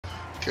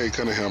K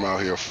Cunningham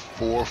out here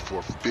 4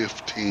 for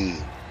 15.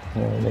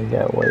 Yeah, they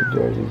got white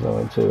jerseys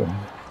on too.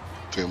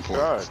 10 points.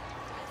 God.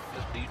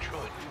 That's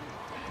Detroit.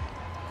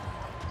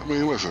 I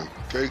mean, listen,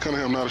 K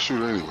Cunningham not a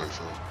shooter anyway,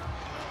 so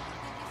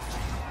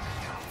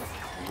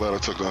I'm glad I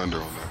took the under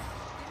on that.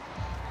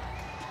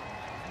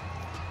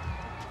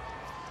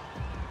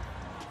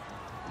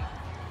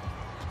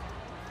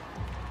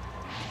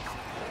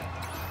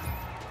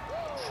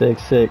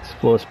 6'6",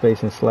 floor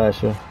spacing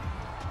slasher.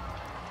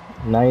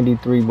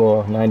 93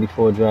 ball,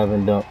 94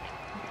 driving dunk,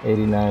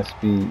 89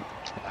 speed.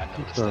 I know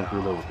the Trying to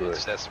do style. those good.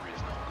 Accessories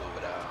don't go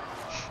without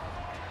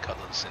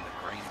colors in the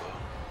rainbow.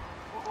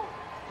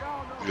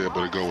 Yeah,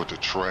 but it go with the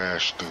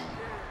trash thing.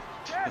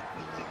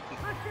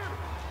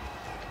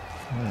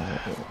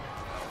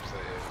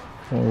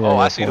 Oh,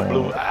 I see the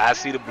blue. I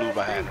see the blue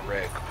behind the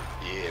red.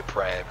 Yeah,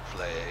 private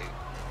flag.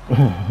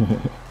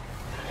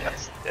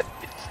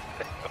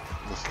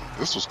 Listen,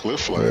 this was Cliff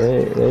Flag.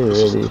 They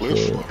This was ready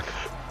Cliff for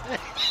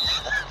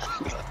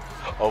Flag.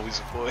 Always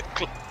support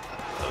Cliff.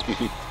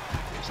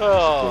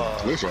 Oh,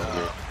 Cliff out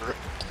there.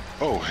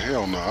 Oh,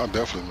 hell no, I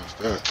definitely missed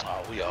that.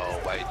 oh, we all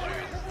white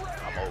jerseys.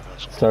 I'm open.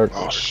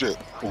 circle. Oh, shit.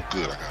 Oh,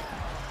 good, I got it.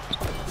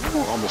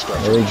 Oh, almost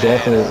got We it.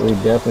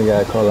 definitely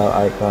gotta call out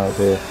icons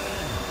here.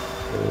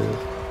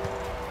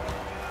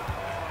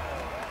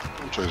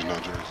 I'm changing our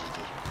jerseys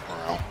to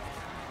brown,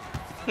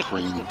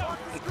 cream,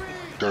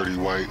 dirty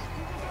white.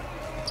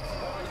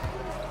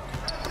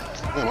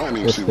 Man, I didn't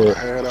even see what I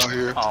had out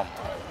here. Come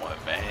on,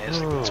 man. It's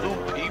two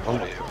people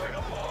there, bro.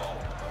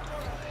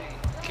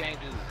 You can't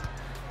just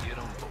get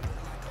them.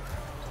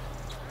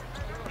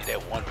 Get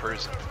that one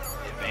person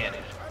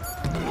advantage.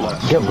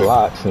 Get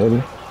blocks,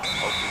 nigga.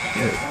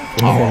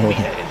 Oh, we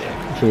had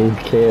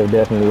that. Kev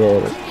definitely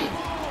had it.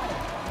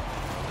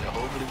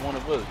 Hopefully one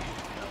of us. You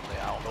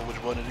know, I don't know which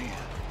one it is.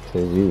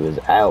 Cause you was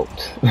out.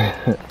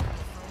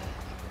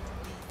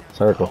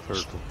 Circle.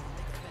 Circle.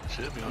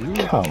 Should be on You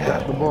the Come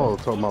got the on. ball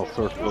talking about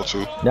circle. Go to.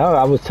 No,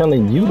 I was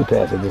telling you to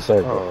pass it to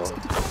circle.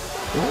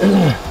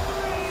 Oh,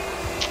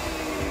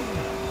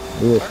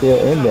 We were still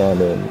in down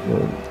there.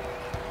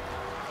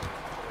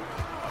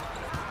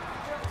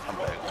 I'm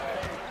back.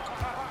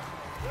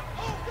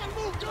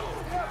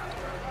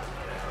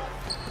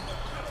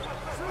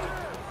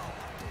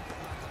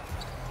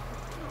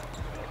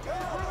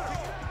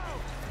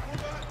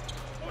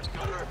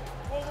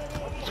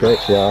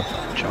 Stretch, y'all.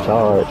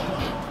 Charge.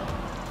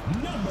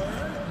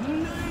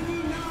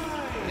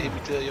 Let me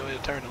tell you, it'll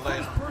turn the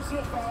lane.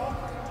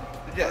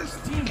 Yes,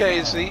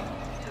 KC.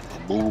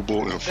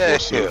 Movable Yeah,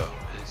 enforcer, you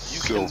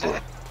can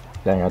silver.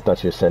 Dang, I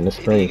thought you were setting the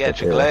You screen. got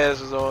for your Kev.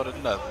 glasses on or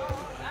nothing.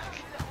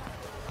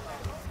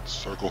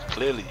 Circle.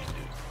 Clearly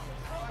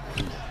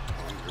you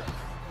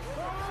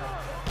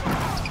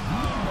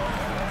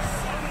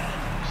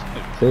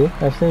See,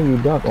 I seen you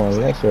dunk on me.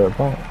 That's your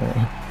opponent.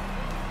 Man.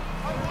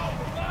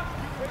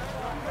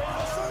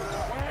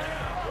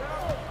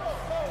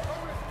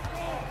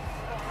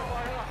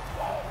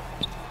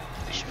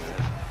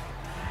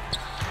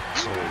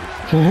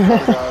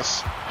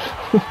 Guys,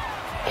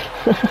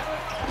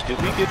 Did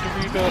we get the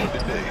rebound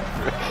today?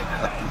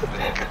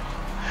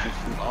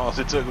 All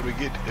it took him to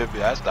get to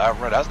me, I started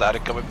running. I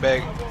started coming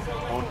back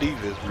on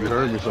defense. you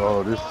heard me, so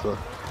all this stuff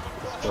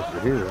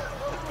here.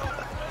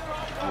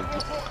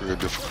 career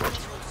difficulty.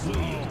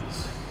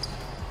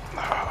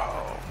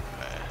 Oh,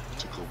 man.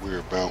 Took a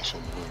weird bounce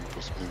on the rim.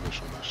 Put some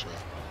English on that shot.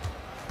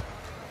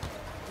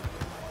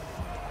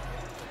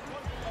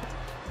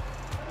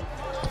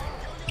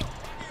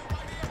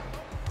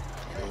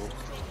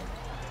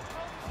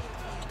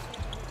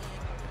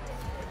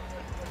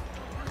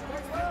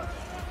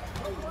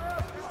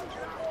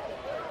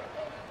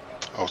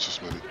 Oh, it's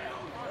just Smitty.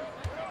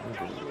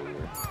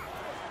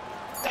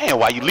 Damn,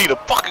 why you lead a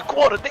fucking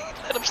quarter? They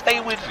let him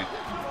stay with you.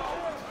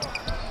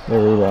 There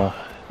we go.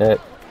 That.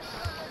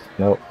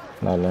 Nope,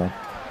 not now.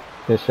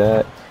 Good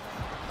shot.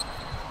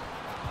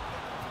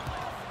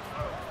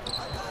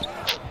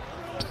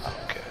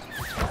 Okay.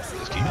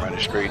 Let's keep running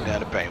straight down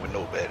the paint with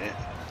no bet in.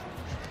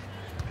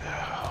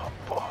 Oh,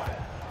 boy.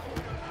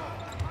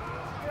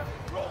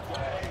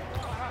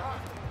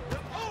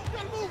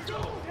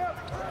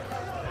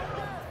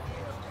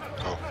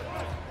 Oh,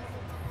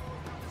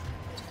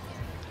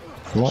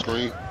 Come on.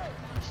 screen.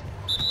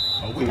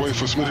 We wait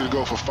for Smitty to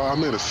go for 5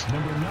 minutes.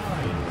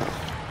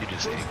 You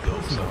just said go,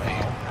 so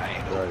I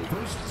ain't go. Right.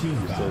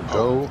 You said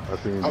go. I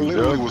seen I you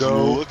literally just was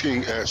go. looking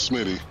at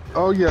Smitty.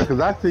 Oh yeah, cause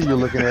I see you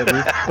looking at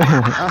me.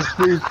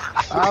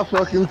 I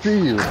fucking see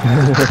you.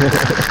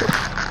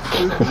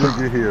 Look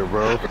at here,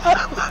 bro.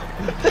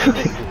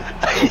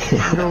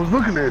 I was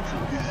looking at you.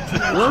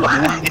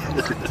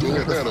 Look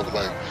at that. I was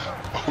like,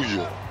 oh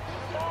yeah.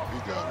 He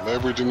got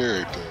leverage and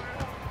everything.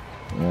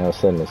 Now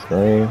setting the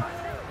screen.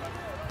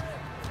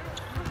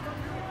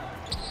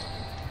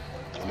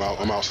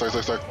 I'm out. Stay.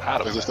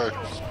 Out of Stay. it.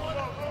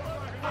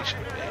 He should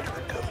have been able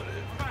to recover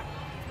that.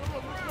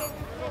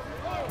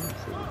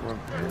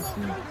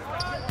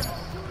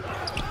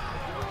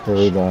 Here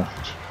we go.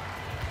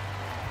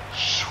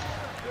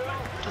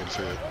 Turn his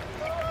head.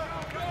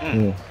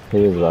 He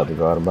was about to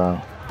go out of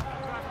bounds.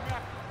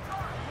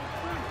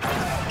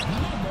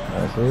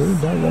 I see you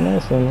dunking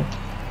that center.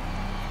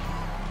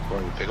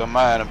 Pick up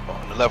mine in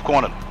the left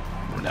corner.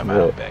 Never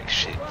Yeah. out back.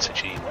 Shit,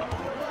 since you ain't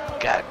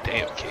God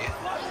damn, kid.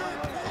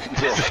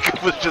 This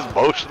nigga was just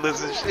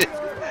motionless and shit.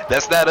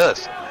 That's not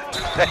us.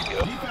 Thank you.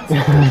 I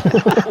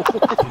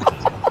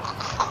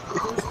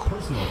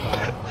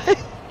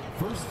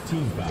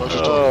thought you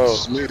was talking to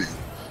Smitty.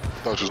 I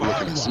thought you was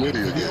looking at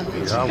Smitty again.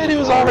 And he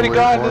was already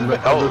gone. on the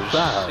Oh, other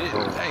side. shit. Oh.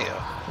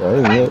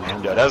 Damn.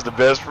 Yeah, Yo, that's the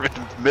best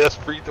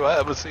free throw I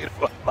ever seen in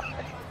my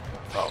life.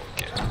 Oh,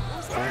 okay.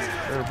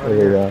 there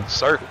you go.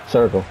 Circle.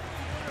 Circle.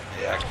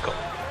 Yeah, I can go.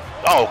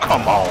 Oh,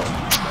 come on.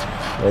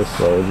 They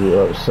slowed you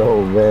up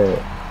so bad.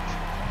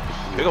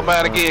 Pick up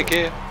mine again,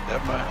 kid.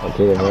 Never mind.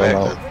 Okay, Come man.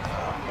 back.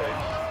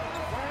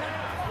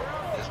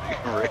 This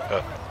nigga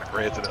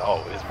ran to the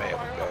his man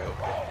was back.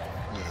 Okay.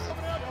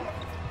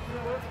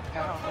 I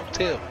don't know.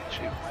 Tell me,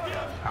 shoot.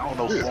 I don't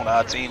know who on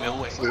our team and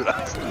who ain't.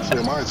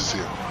 Yeah, mine's is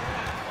here.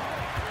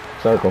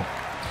 Circle.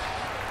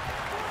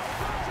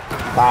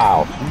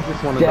 Foul. You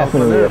just want to dunk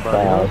on Definitely a everybody,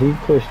 foul. huh? He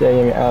pushed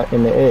that out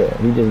in the air.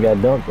 He just got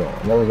dunked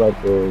on. That was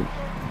like the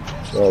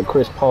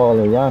Chris Paul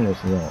and Giannis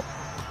jump.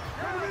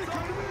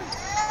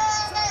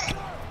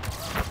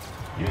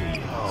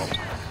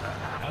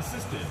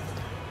 Assistant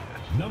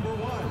number 1.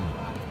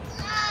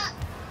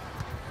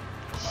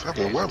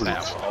 Seven Weber.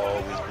 Now will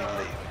always be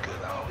late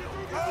because I don't know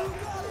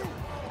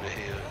who the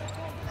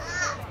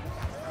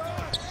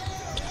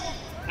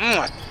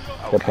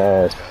hell. Good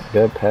pass.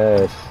 Good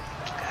pass.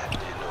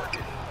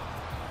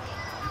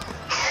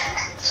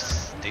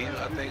 Steve,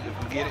 I think if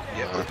we get it,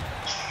 yeah.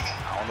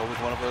 I don't know which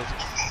one of us.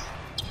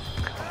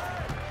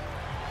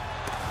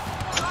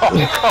 Oh,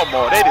 come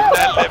on. They did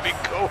not let me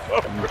go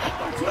up, bro.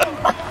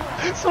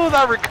 As soon as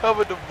I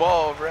recovered the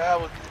ball,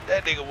 bro,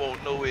 that nigga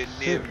won't nowhere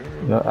near me.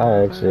 No,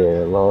 I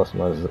actually lost the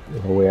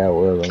way I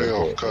was on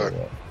KO the cut.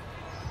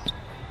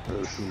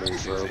 He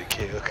said,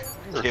 kill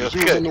You was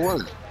in the way.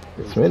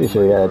 Smitty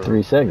should have got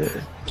 3 seconds.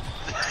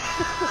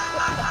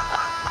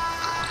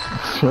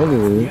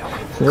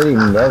 Smitty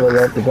never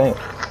left the bank.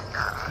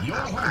 Your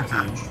home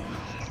team.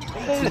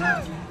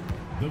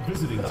 The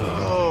visiting team.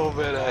 Oh,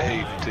 man, I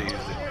hate to tease it.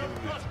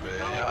 Man,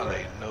 y'all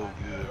ain't no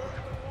good.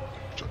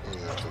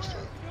 Yeah,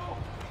 touchdown.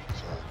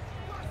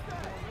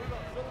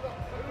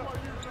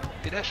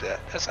 See,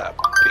 that's how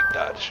Big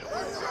Dodge show me,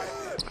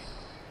 right?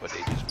 What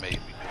they just made me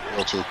do.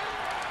 Well, two.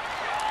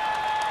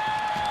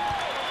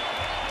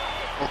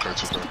 Okay,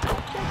 two.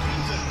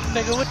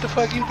 Nigga, what the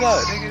fuck you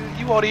got? Nigga,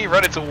 you won't even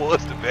run it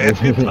towards the man.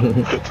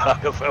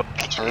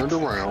 Turned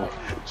around.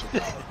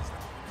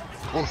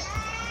 Oh,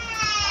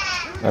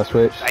 I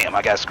switched. Damn,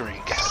 I got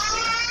screened. God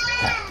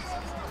damn.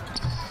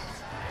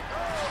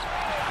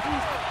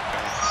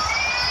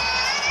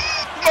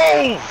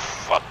 Oh,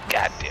 fuck,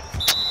 goddamn.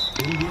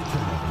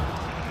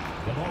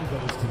 The ball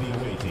goes to the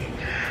away team.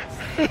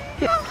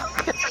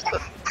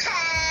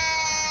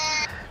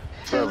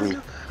 Seven.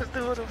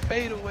 Doing a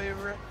fadeaway,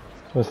 bro.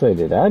 Let's say,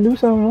 did I do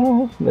something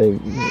wrong? Like,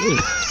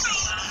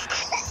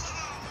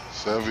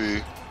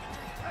 Seven.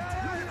 I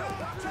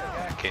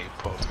can't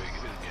post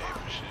figure this game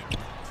for shit.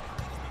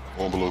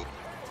 One blue.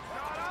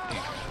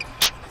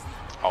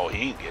 Oh,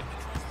 he ain't getting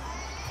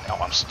it. Now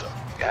I'm stuck.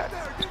 God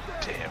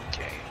damn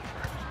game,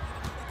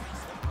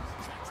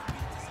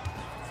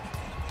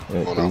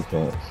 that Hold on.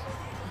 defense.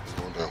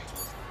 Going down.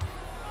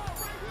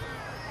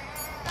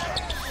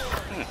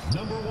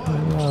 Number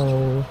 1.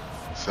 No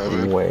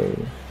Seven. way.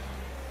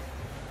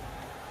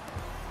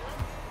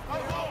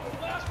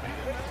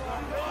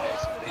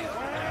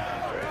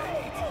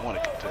 He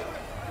wanted to try.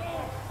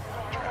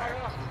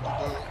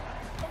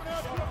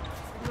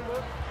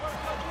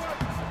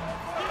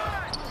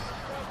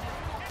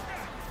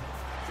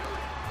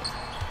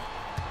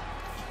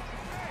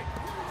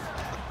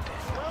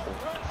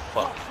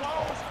 Fuck.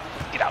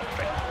 Get out,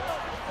 man.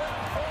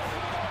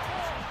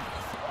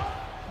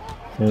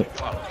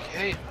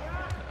 Okay.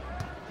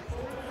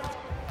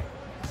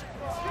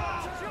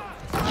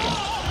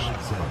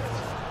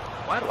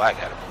 Why do I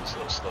gotta move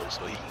so slow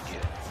so he can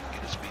get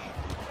his speed?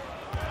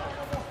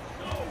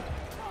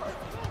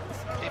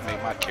 He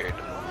made my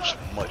character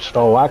move much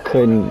slower. Oh, I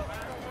couldn't.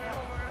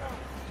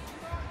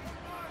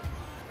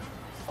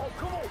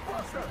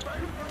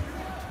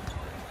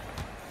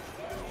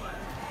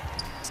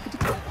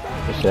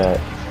 Good shot.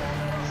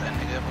 Is that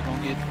nigga ever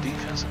gonna get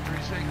defense in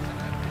 3 seconds?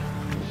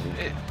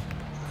 Shit.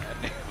 That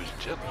nigga was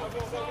chilling. What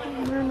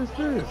the hell is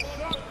this?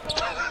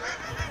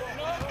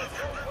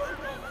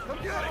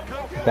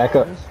 Back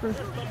up.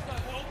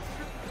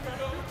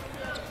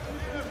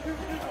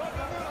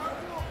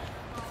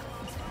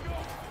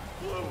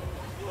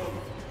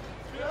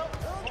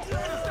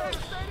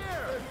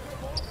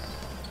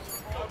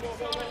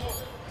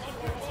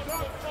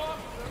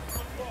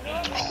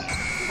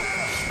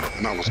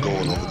 And I was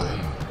going over there.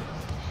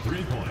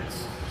 3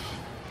 points.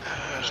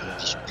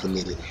 Just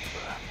committed.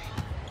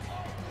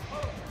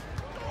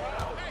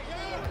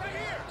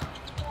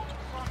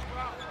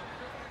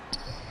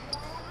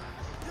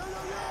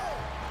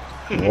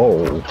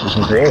 Whoa.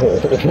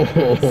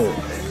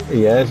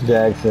 Yes,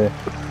 Jackson.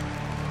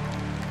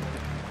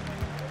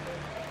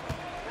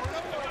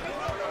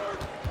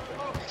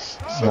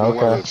 Seven Okay.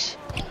 weapons.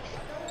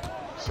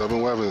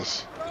 7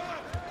 weapons.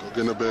 Go get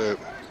in the bed.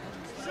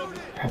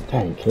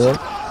 Dang, kid.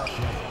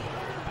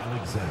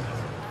 Alexander.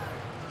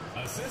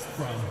 Assist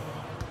from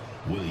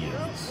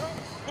Williams.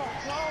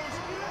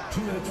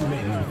 2 minutes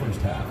remaining in the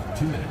first half.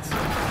 2 minutes.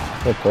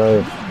 Good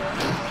play.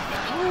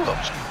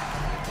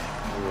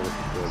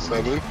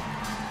 7.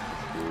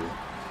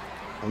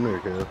 I'm there,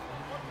 Kev.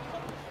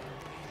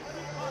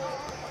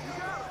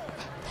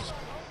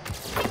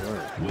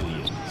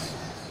 Williams.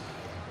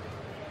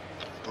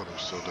 Thought it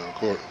was still down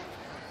court.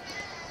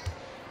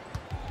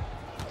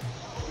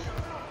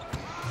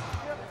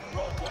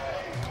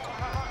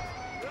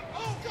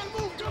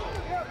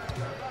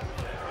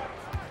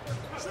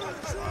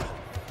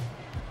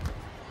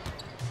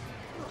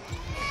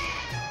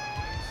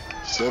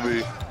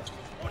 Sebi.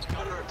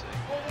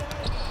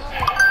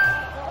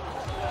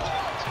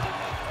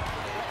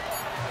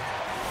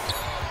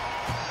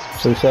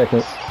 2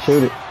 seconds.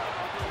 Shoot it.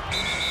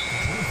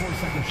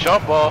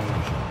 Jump ball.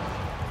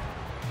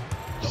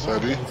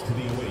 Sebi. To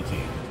the away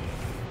team.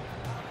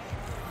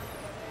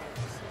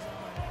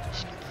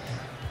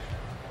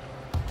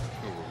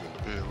 Oh, we're in the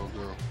bed, little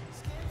girl.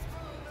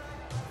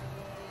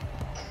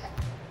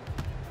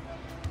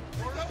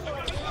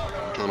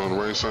 Turn on the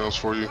rain sounds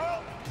for you.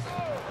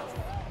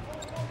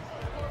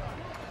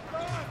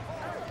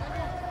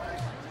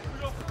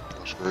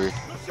 Screen.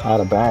 Out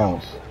of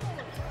bounds.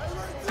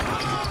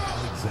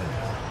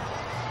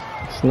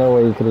 There's no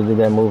way you could have did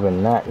that move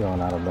and not going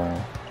out of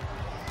bounds.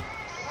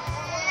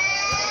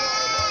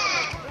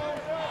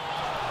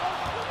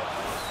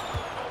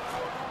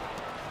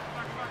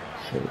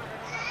 Shoot.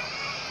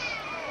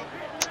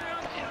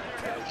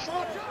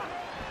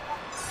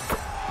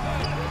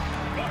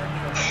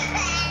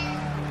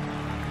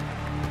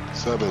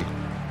 Seven.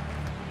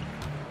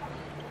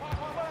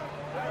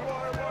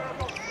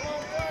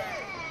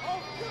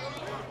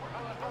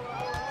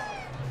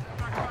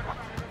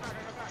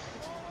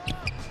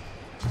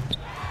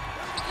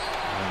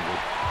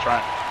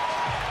 Trying.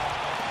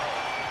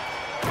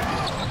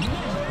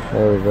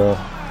 There we go.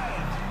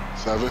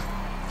 7.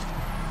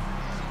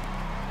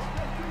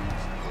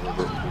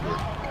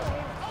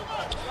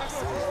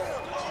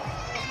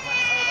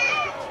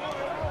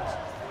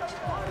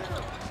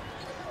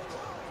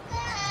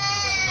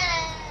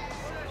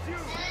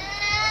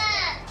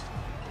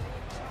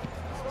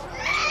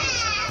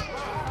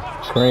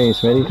 Screen,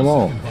 Smitty, come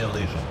on.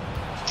 Illegal.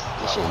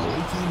 That's on me.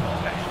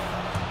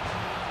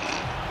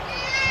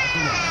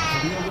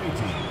 To the away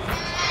team.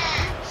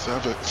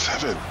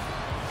 7.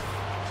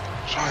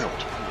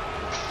 Child.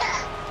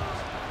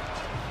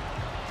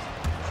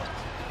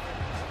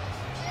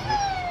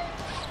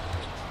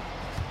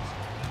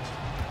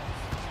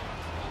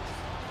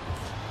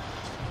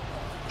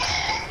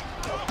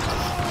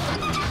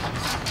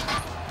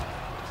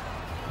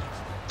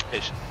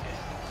 It's,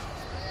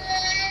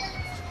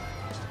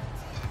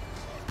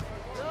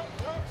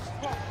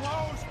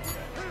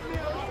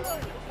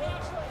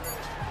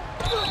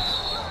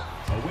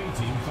 Away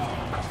team foul.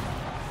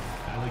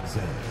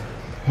 Alexander.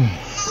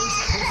 First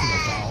personal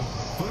foul.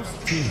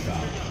 First team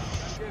foul.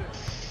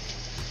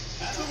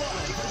 At the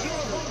line for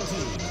your home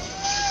team.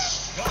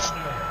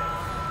 Gardner.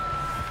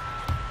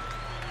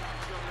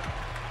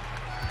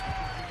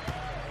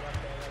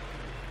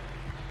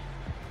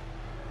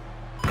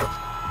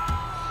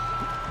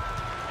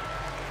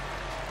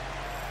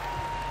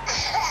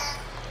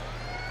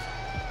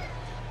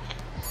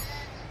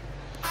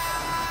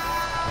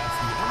 That's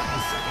the end of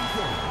the second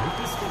quarter with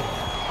the score.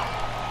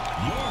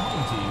 Your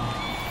home team,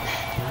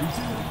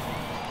 32.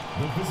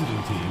 The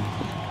visiting team,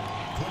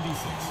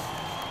 26.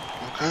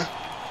 Okay.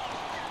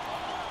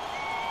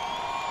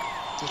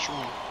 What's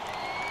wrong?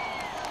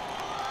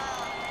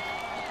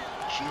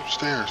 She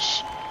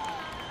upstairs.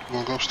 You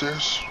wanna go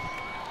upstairs?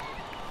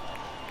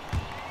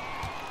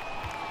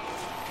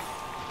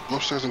 Go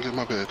upstairs and get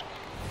my bed.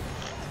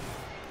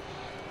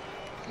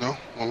 No?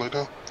 Wanna lay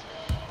down?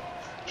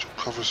 Your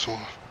cover's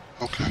on.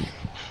 Okay.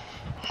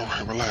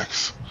 Alright,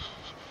 relax.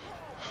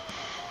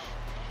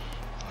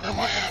 Where am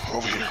I?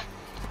 Over here.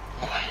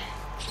 Alright.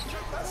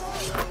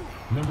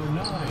 Number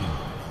 9.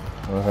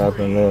 What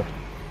happened there?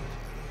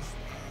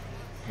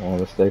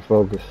 Let's stay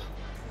focused.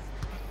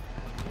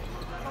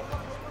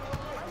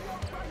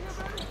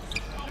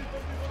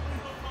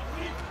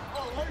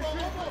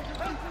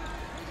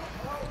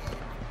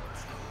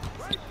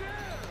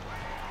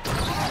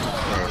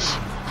 Nice.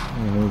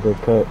 Good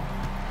cut.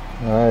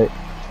 Alright.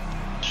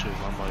 shit,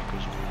 my mic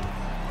was muted.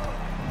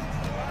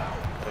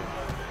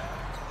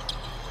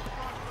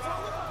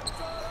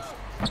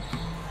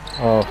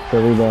 Oh,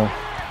 good rebound.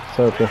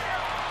 Circle.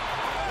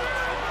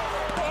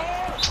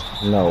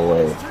 No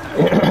way.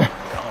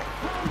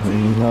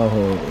 No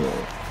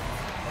way.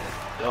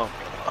 Dumb.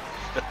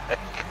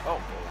 Come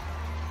on.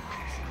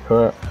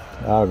 Correct.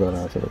 I'll go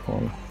down to the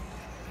corner.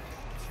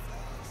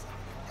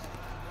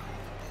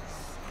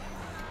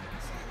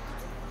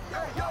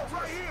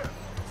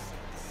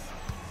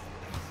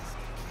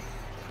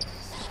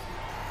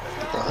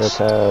 Good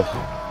pass.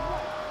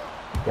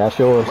 That's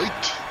yours. Wait.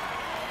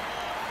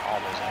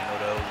 Almost ain't know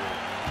that was it.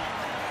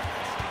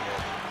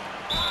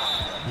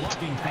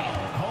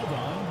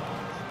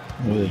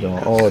 He was doing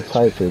all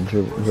types of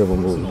dribble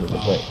moves in the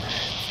paint.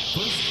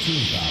 First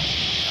team foul.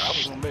 I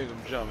was gonna make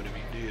him jump, and if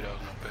he did, I was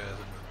gonna pass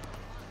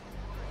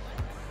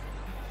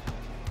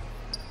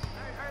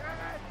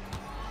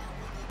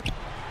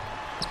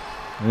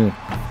him.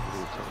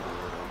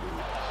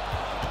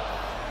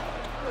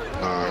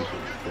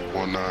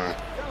 1-9.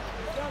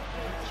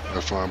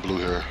 That fine blue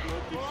here.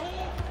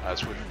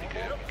 That's what he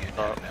get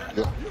now.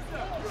 Yep.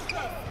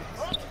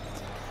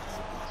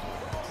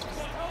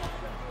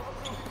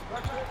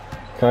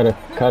 Cutter.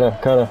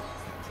 Alexander.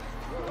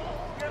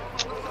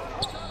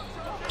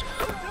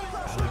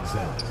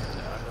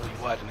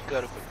 You watching the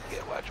cutter, but you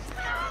can't watch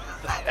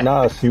him.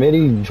 Nah,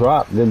 Smitty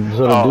dropped. So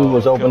the dude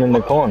was open in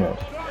the corner.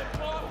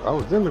 I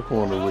was in the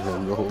corner with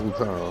him the whole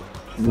time.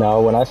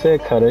 No, when I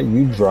said cutter,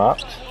 you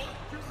dropped.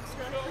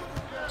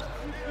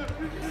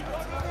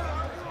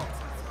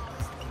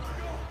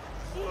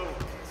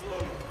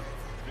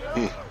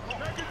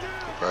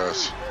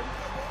 Pass.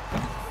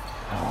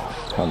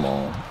 Come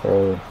on,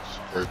 bro.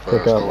 Great pass.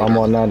 Pick up. I'm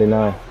on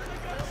 99.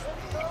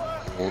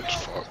 Oh,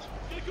 fuck.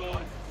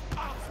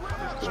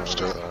 Some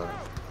step. Yep,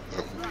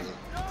 okay.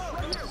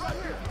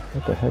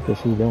 What the heck is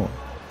he doing?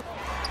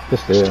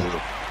 Just there. So I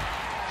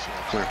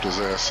clamped his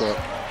ass up.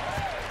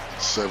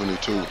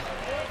 72.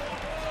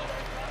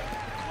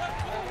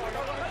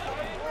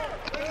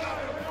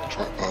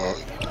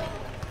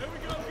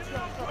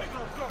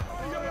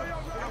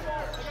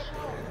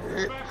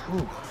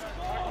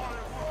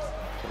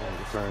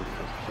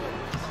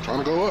 Trying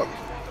to go up.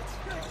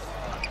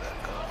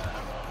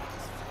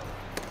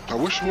 I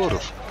wish you would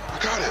have. I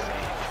got it.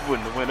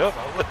 Wouldn't have went up.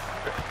 I would.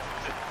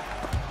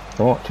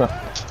 Don't try.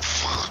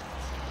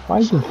 Why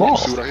you fall?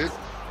 See what I hit?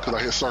 Because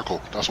I hit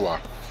circle. That's why.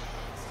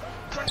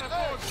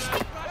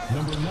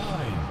 Number 9.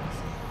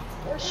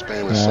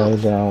 Spamming Nah, circle.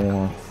 he's down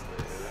one.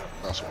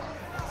 That's why.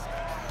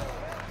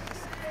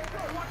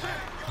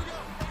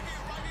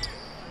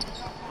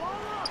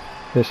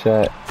 Good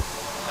shot.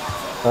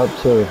 Up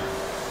 2.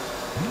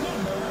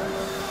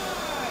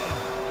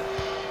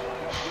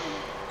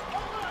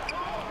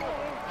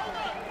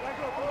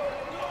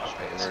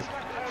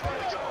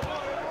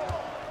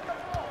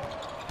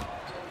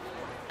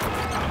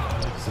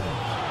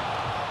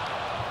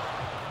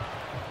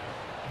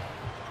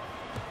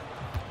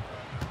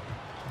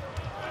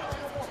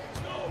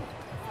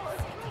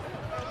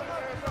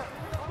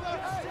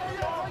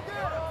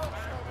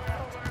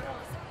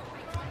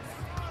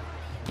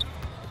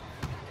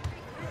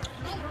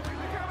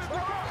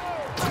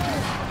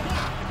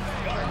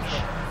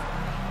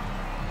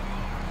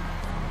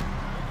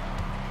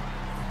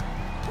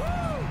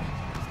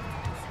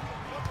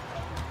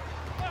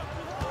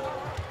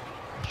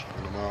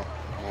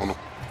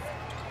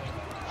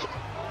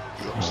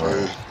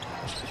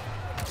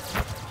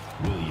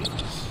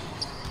 Williams.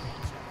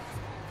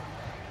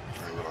 I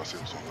didn't realize he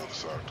was on the other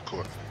side of the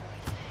court.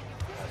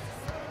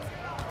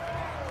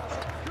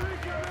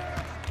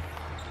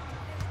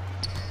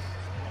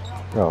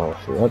 Oh,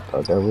 shit. I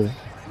thought that was.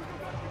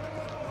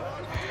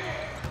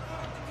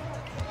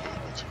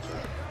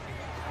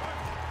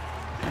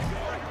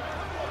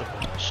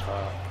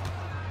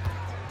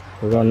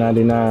 We're on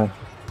 99.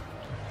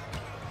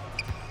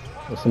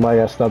 Somebody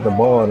got to stop the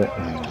ball.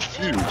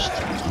 Confused.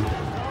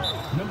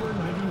 Number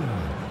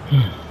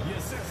 99.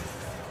 Yes.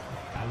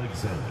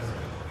 Alexander.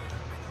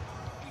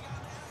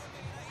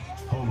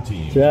 Home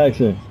team.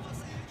 Jackson,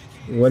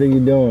 what are you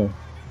doing?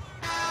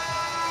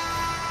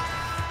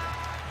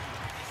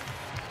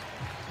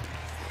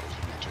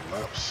 Two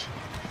laps.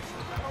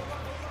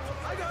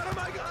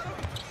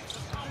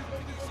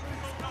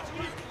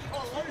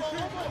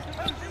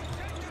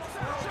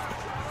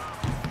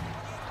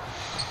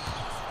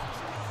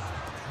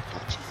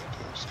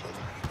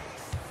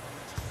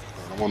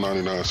 I'm on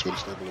 99, so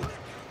stay below.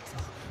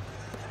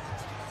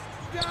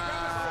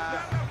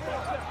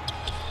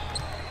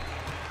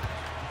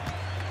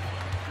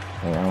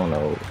 Hey, I don't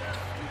know.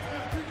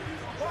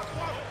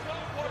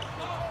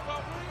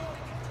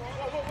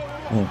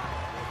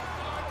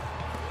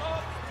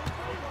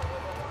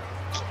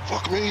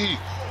 Fuck me.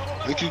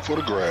 Thank you for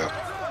the grab.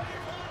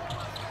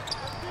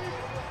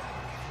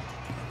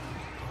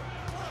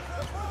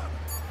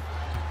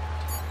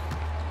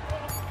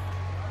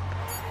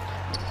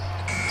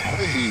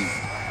 Hey.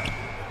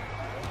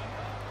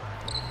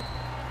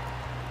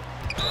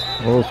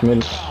 Oh,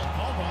 Smith.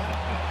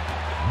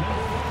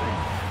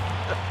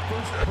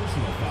 First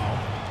personal foul.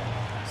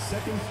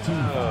 Second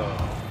team foul.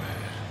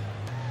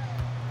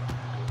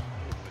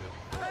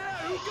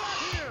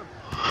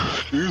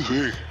 Excuse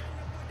me.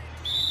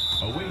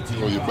 Away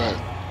team Oh, you're foul. back.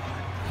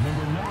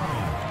 Number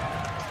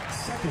 9.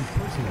 Second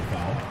personal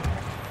foul.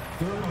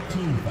 Third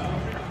team foul.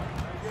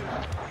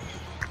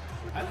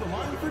 At the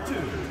line for 2.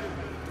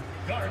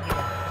 Gardner.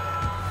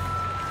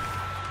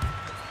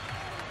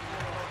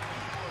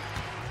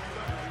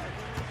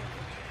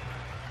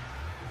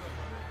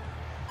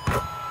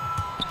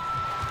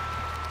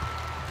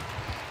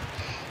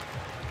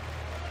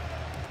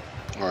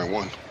 All right,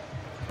 1.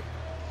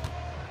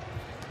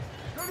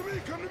 Come to me,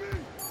 come to me.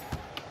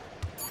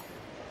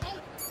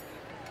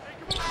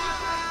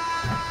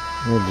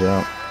 Good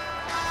jump.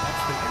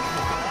 That's the end of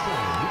the third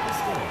quarter with the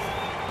score.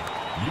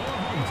 Your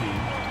home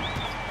team,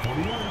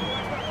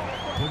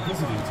 41. The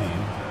visiting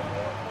team,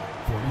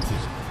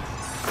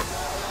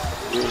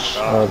 42. Good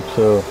shot. Up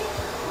two.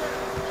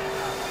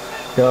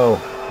 Go.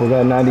 We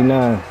got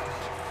 99.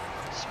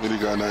 Smitty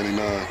got 99.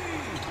 I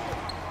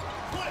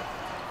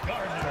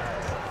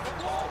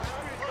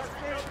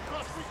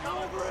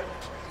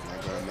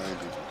got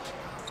 90.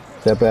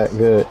 Step back.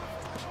 Good.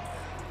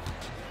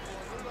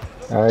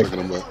 All right. Taking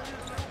him back.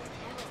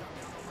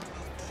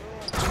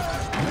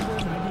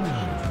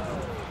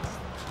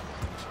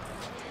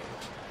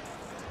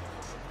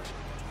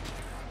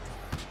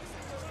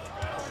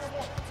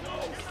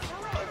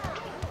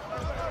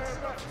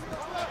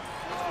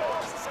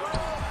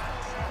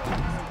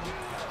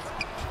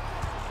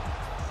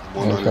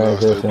 Okay,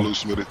 Stay listen. blue,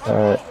 Smitty. All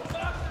right.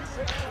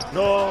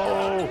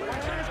 No.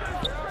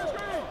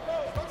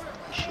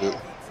 Shit.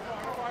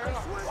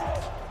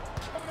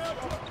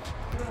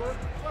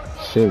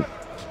 Shoot.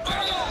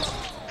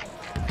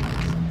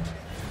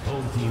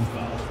 Home team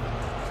foul.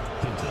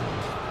 Hinton.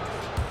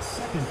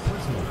 Second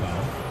personal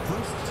foul.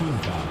 First team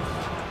foul.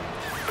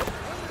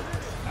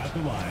 At the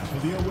line for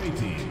the away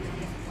team.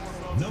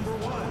 Number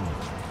 1.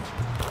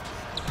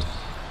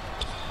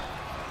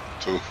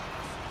 2.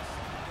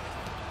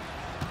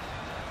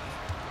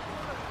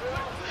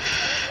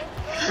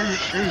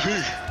 Excuse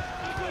me.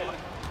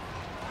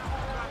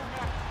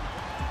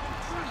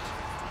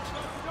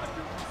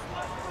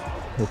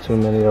 There's too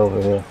many over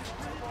here.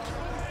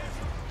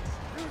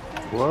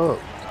 Whoa.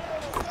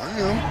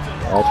 Damn.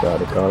 I tried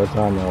to call a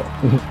timeout.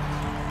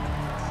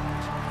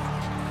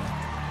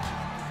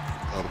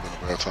 That would have been a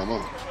bad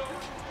timeout.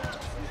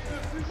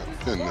 Got a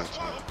pin that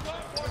time.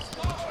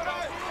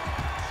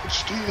 But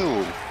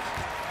still.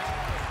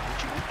 What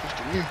you want this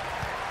to me?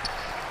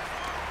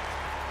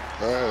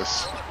 Pass.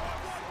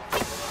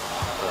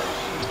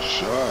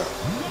 Shot.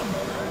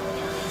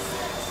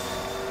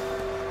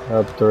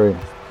 Up 3.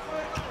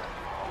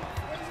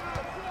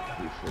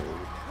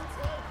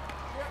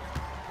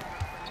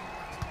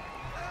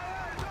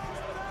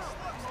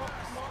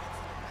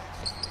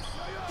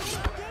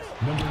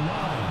 Number 9.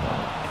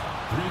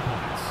 3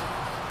 points.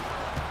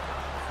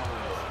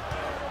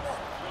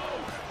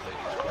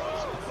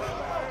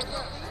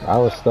 I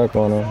was stuck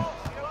on him.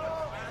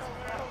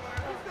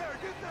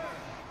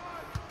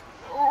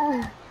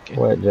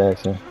 Wet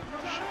Jackson.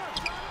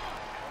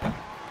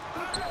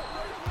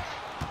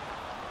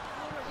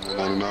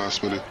 99,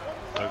 Smitty.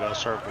 I got a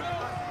circle.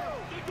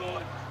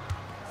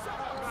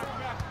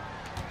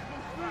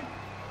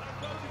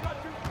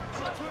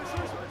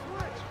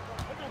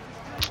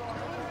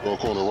 Roll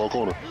corner, roll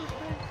corner.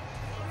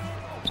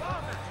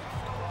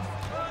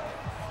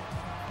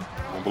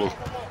 One blue.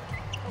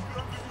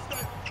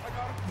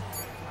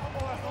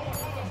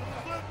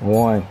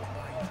 1.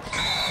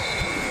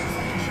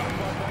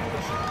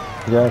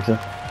 Jackson.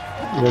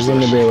 Go get in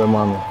the bed with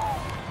mommy.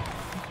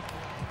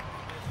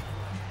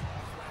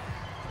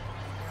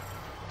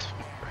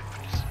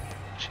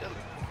 Chilling.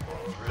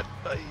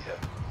 Right here.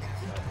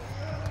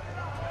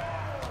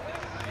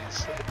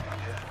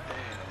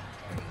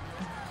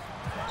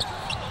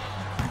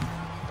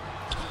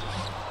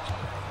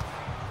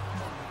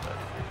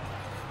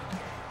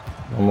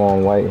 I'm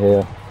on white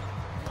here.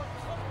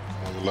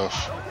 On the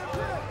left.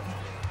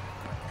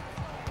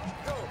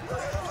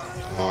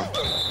 Come on.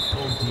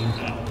 Home team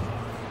foul.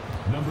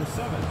 Number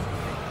 7.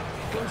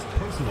 First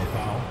personal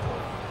foul.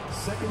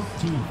 Second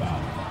team foul.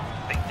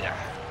 Right there.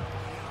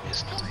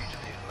 It's the region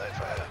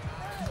left eye.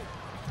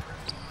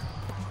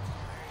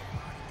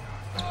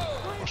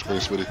 On screen,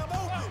 Smitty.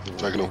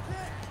 Taking him.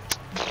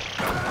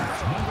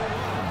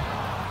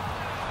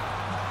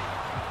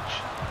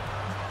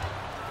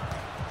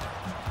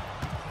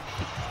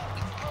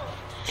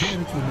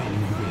 Minutes remaining in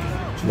the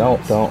game.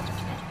 Don't.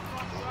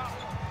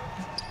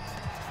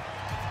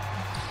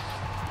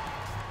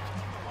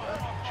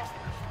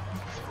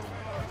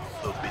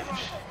 Little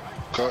bitch.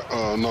 Cut,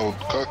 no,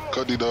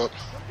 cut D up.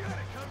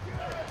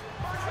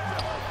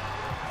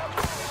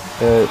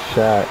 Good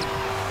shot.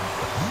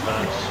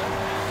 Nice.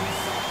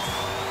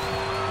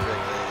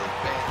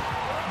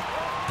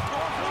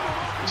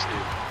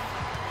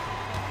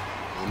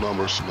 No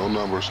numbers, no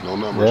numbers, no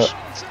numbers.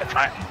 Yep.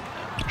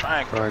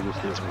 Triangle. Triangle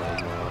still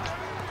right now.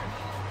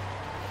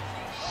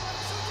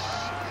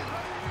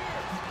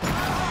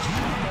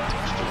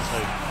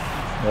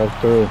 Up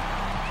 3.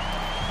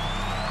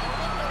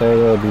 Stay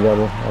there,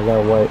 B-double. I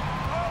got white.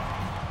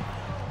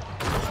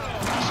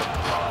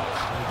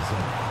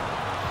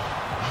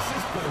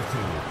 Assist goes to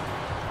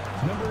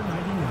number 99.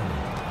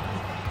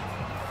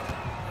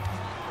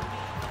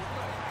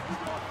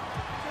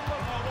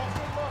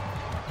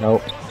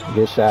 Nope.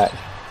 Good shot.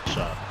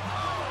 Shot.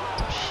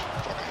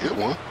 If I can hit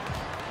one.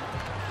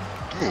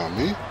 Damn,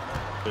 me.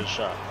 Good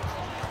shot.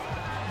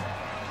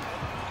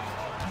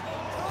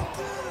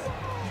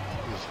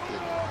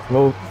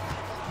 Move.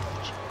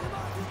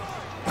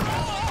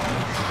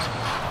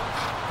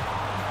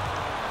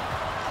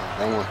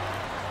 That one.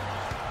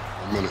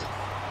 A minute.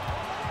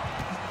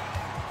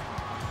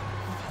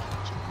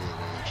 To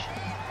mid-range.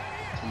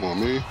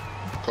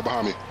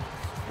 behind me.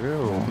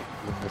 Ew.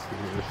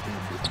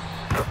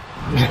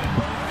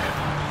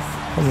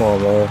 Come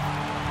on, man.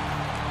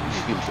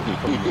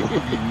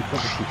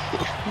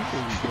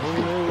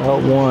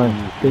 Out one.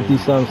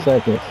 50-some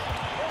seconds.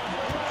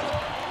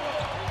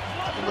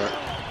 Come back.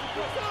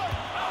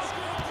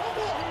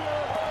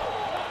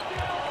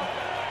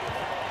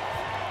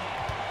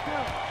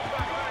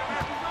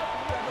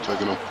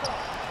 Taking them.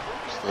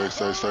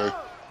 Stay.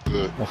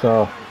 Good. That's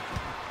all.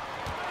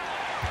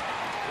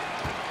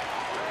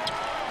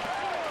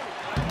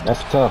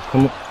 That's tough.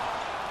 Come on.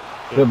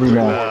 Good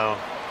rebound. Now,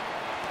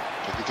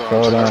 Take your Throw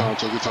it time. down.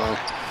 Take your time.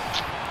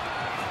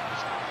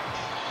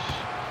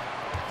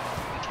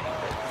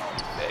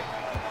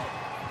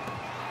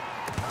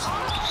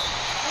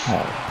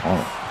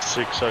 Oh,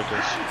 6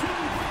 seconds.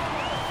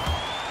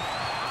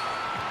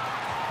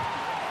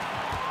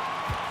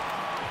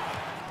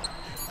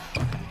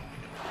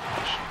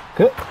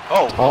 good.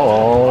 Oh,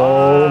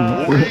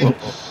 Oh. running around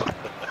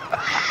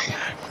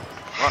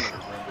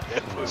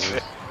that pussy.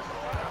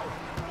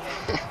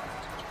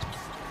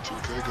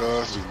 2K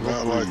guys do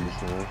not like me.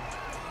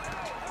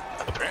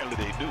 Apparently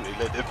they do. They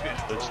let that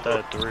bitch. Let's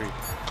start 3.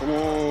 Come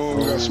on,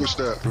 we gotta switch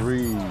that.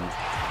 Three. We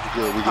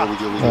good. You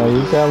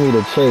tell me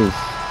to chase.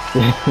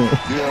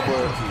 Yeah,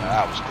 but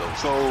I was close.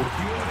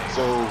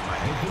 so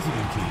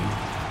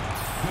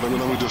let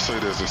me just say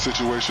this: in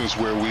situations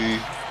where we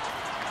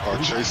are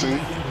chasing,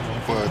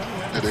 but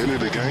at the end of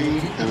the game,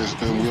 and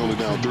we only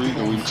down 3,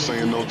 and we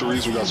saying no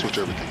threes, we gotta switch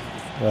everything.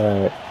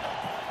 Alright.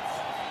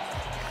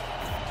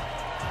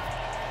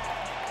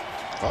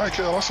 All right,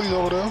 Kel, I see you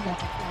over there. All right.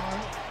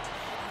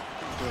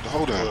 The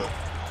hold down. It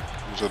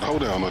was at the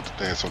hold down, not the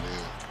dance on the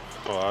end.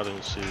 Oh, I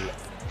didn't see it.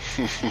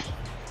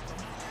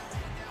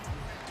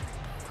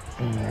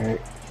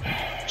 Alright.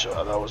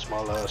 Child, that was my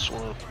last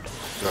one.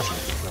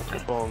 Definitely.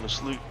 I'm falling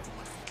asleep.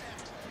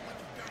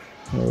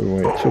 We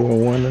went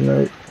 2-1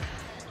 tonight.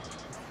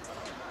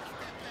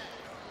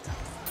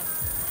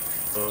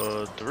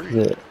 3.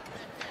 Yeah.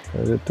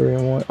 Was it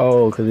 3-1?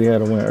 Oh, because we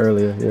had a win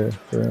earlier. Yeah,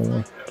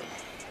 3-1.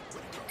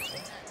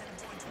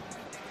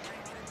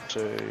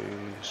 Say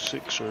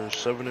 6 or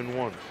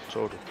 7-1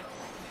 total.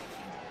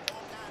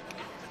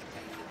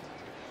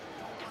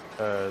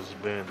 As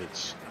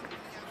Bandits.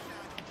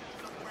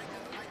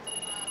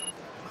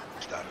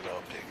 Started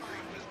off that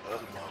green with the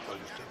other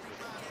motherfuckers too.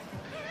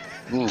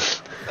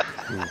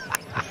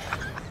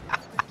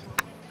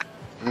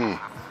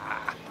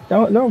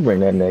 Don't bring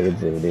that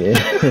negativity in.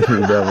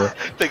 You devil.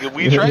 Thinking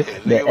we trash.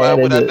 The Why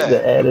would I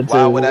attitude- the not?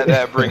 Why would I attitude.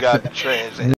 not bring out the trash?